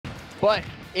but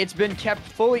it's been kept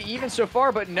fully even so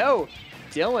far. But no,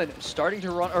 Dylan starting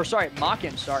to run, or sorry,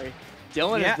 Makken, sorry.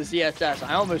 Dylan is the ZSS.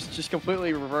 I almost just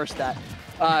completely reversed that.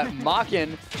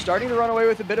 Makken starting to run away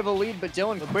with a bit of a lead, but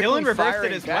Dylan quickly reversed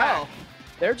it as well.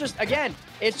 They're just, again,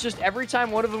 it's just every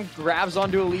time one of them grabs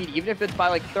onto a lead, even if it's by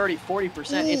like 30,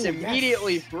 40%, it's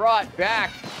immediately brought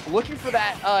back. Looking for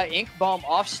that ink bomb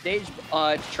off stage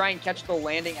to try and catch the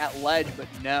landing at ledge, but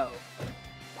no.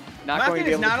 Not going to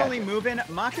be able to catch it. Makken is not only moving,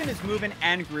 Makken is moving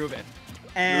and grooving.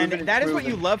 And that is what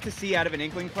you love to see out of an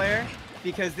Inkling player.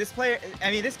 Because this player,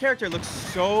 I mean, this character looks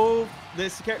so,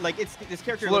 this character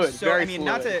fluid, looks so, I mean, fluid.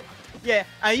 not to, yeah,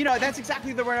 you know, that's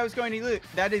exactly the word I was going to use.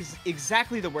 That is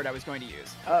exactly the word I was going to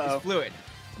use. It's fluid.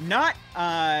 Not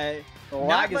like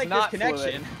this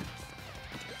connection.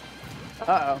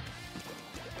 But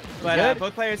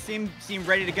both players seem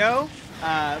ready to go.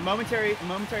 Momentary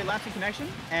lapse in connection,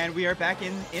 and we are back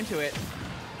into it.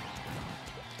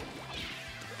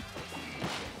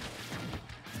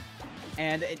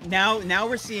 And now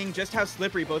we're seeing just how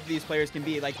slippery both of these players can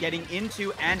be, like getting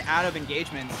into and out of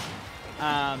engagements.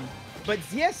 But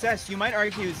ZSS, you might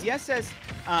argue, ZSS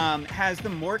has the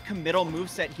more committal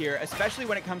moveset here, especially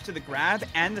when it comes to the grab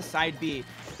and the side B.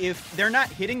 If they're not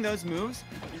hitting those moves,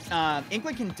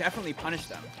 Inkling can definitely punish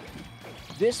them.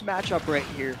 This matchup right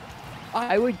here,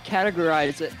 I would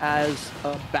categorize it as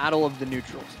a battle of the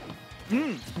neutrals.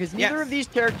 Because neither of these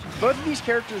characters, both of these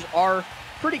characters are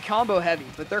pretty combo heavy,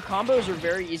 but their combos are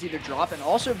very easy to drop and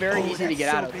also very easy to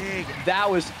get out of. That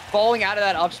was falling out of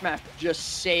that up smash,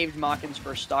 just saved Makken's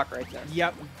first stock right there.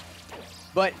 Yep.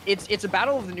 But it's a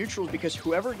battle of the neutrals because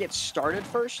whoever gets started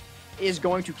first is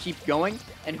going to keep going,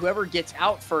 and whoever gets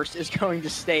out first is going to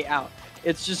stay out.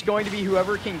 It's just going to be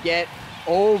whoever can get,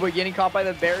 but getting caught by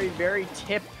the very, very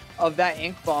tip of that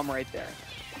ink bomb right there.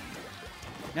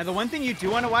 Now, the one thing you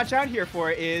do want to watch out here for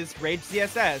is Rage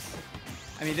ZSS.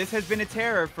 I mean, this has been a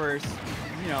terror for,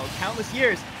 you know, countless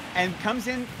years, and comes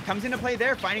into play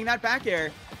there, finding that back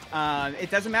air. It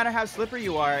doesn't matter how slippery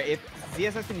you are. If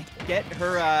ZSS can get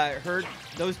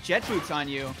those jet boots on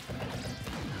you,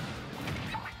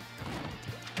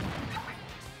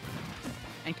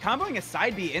 and comboing a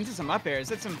side B into some up airs,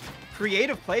 that's some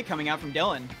creative play coming out from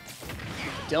Dylan.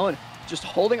 Dylan just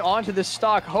holding on to this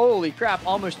stock. Holy crap,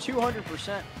 almost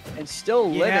 200% and still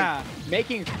living.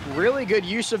 Making really good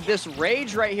use of this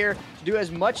rage right here to do as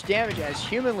much damage as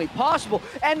humanly possible.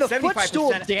 And the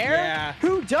footstool dare? Yeah.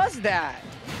 Who does that?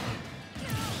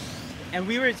 And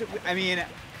we were, I mean,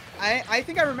 I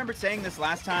think I remember saying this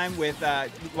last time with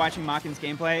watching Makken's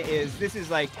gameplay,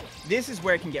 this is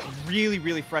where it can get really,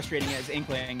 really frustrating as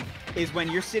Inkling, is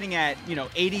when you're sitting at, you know,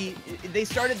 80, they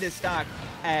started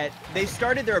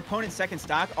their opponent's second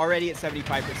stock already at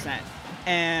 75%.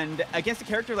 And against a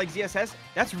character like ZSS,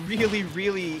 that's really,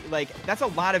 really, like, that's a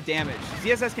lot of damage.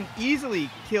 ZSS can easily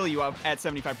kill you up at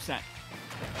 75%.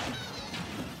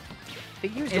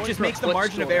 It just makes the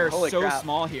margin of error so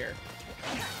small here.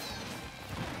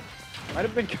 Might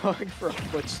have been going for a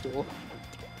footstool.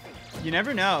 You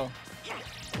never know.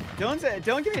 Dylan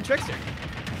can be a trickster.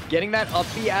 Getting that up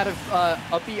B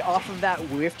off of that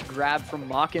whiffed grab from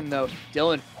Makken though.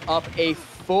 Dylan up a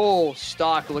full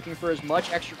stock, looking for as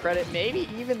much extra credit, maybe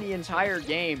even the entire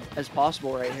game as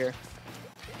possible right here.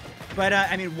 But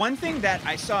I mean, one thing that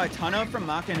I saw a ton of from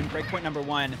Makken in Breakpoint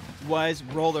 #1 was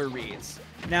roller reads.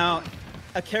 Now,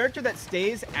 a character that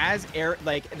stays as air,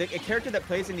 like a character that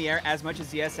plays in the air as much as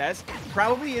ZSS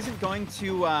probably isn't going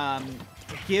to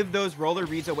give those roller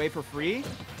reads away for free,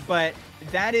 but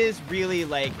that is really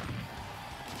like,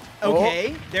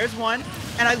 okay, there's one.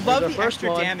 And I love the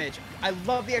extra damage. I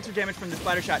love the extra damage from the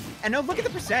splatter shot. And now look at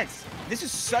the percents. This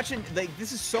is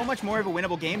this is so much more of a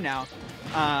winnable game now.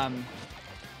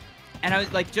 And I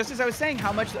was like, just as I was saying,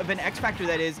 how much of an X factor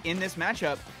that is in this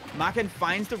matchup, Makken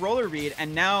finds the roller read,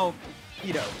 and now,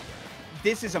 you know,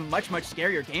 this is a much, much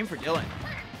scarier game for Dylan.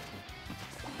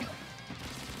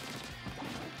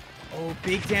 Oh,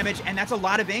 big damage, and that's a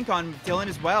lot of ink on Dylan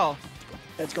as well.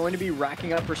 That's going to be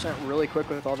racking up percent really quick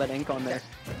with all that ink on there.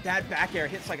 That back air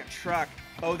hits like a truck.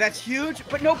 Oh, that's huge,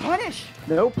 but no punish.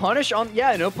 No punish on,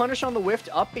 no punish on the whiffed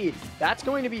up B. That's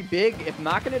going to be big. If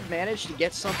Makken had managed to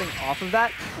get something off of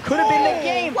that, could have been the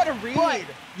game. What a read. But,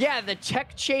 yeah, the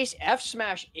tech chase F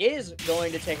smash is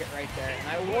going to take it right there. And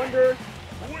I wonder,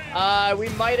 we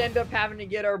might end up having to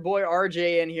get our boy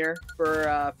RJ in here for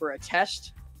a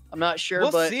test. I'm not sure,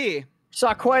 but we'll see.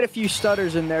 Saw quite a few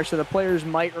stutters in there, so the players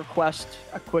might request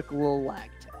a quick little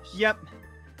lag test. Yep.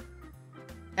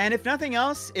 And if nothing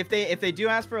else, if they do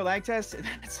ask for a lag test,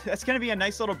 that's going to be a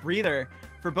nice little breather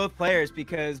for both players,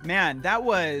 because man, that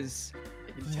was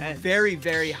intense. Very,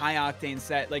 very high octane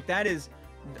set. Like, that is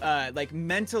like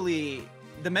mentally,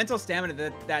 the mental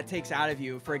stamina that takes out of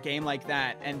you for a game like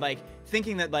that, and like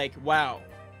thinking that like, wow,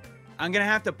 I'm gonna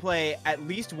have to play at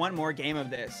least one more game of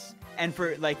this. And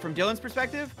for like from Dylan's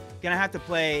perspective, gonna have to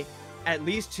play at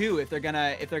least 2 if they're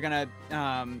gonna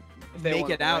make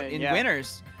it out in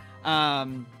winners.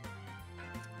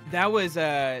 That was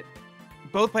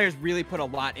both players really put a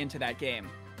lot into that game.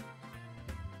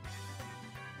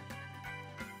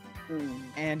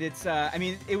 And it's I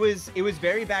mean, it was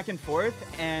very back and forth,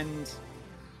 and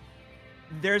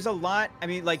there's a lot, I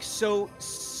mean, like so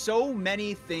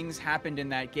many things happened in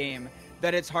that game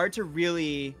that it's hard to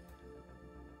really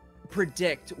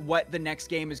predict what the next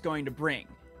game is going to bring.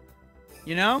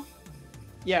 You know?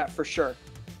 Yeah, for sure.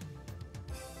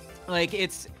 Like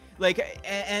it's like,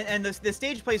 and the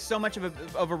stage plays so much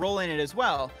of a role in it as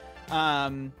well.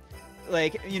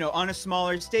 Like, you know, on a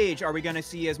smaller stage, are we going to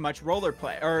see as much roller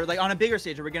play? Or like on a bigger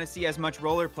stage, are we going to see as much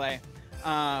roller play?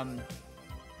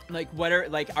 Like what are,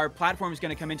 like, our platform is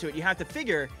going to come into it? You have to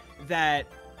figure that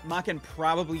Makken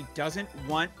probably doesn't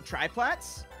want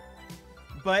triplats,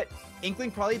 but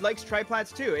Inkling probably likes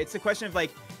triplats too. It's a question of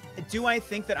like, do I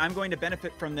think that I'm going to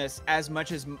benefit from this as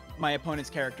much as my opponent's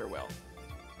character will?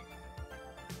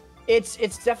 It's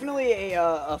definitely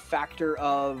a factor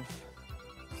of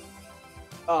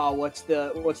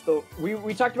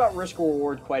we talked about risk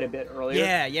reward quite a bit earlier.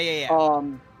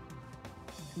 Yeah.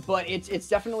 But it's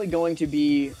definitely going to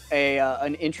be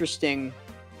an interesting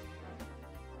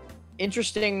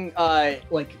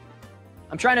like,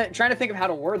 I'm trying to think of how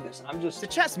to word this, and I'm just,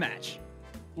 it's a chess match.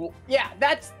 Well, yeah,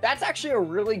 that's actually a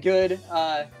really good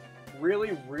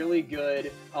really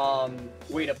good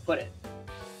way to put it.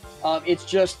 It's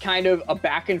just kind of a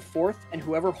back and forth, and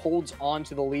whoever holds on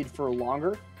to the lead for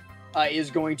longer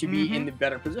is going to be in the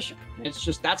better position. It's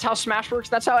just, that's how Smash works.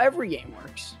 That's how every game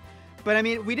works. But I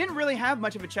mean, we didn't really have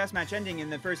much of a chess match ending in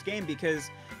the first game because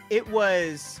it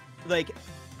was like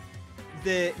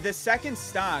the second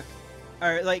stock,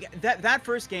 or like that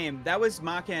first game, that was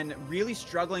Makken really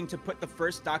struggling to put the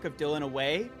first stock of Dylan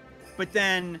away. But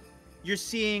then you're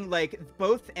seeing like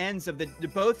both sides of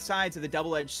the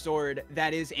double-edged sword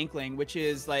that is Inkling, which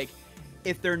is like,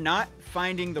 if they're not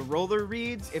finding the roller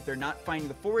reads, if they're not finding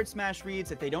the forward smash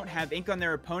reads, if they don't have ink on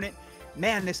their opponent,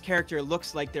 man, this character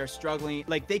looks like they're struggling.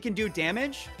 Like, they can do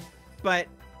damage, but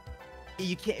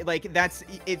you can't, like, that's,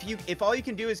 if all you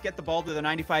can do is get the ball to the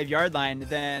 95-yard line,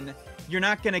 then you're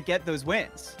not going to get those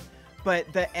wins.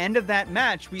 But the end of that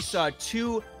match, we saw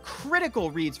 2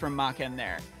 critical reads from Makken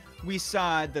there. We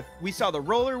saw the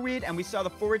roller read, and we saw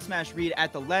the forward smash read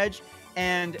at the ledge,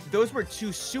 and those were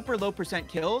 2 super low %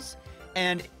 kills.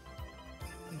 And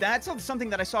that's something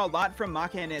that I saw a lot from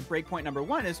Makken at Breakpoint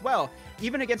 #1 as well.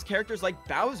 Even against characters like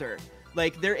Bowser,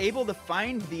 like, they're able to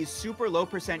find these super low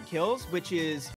 % kills, which is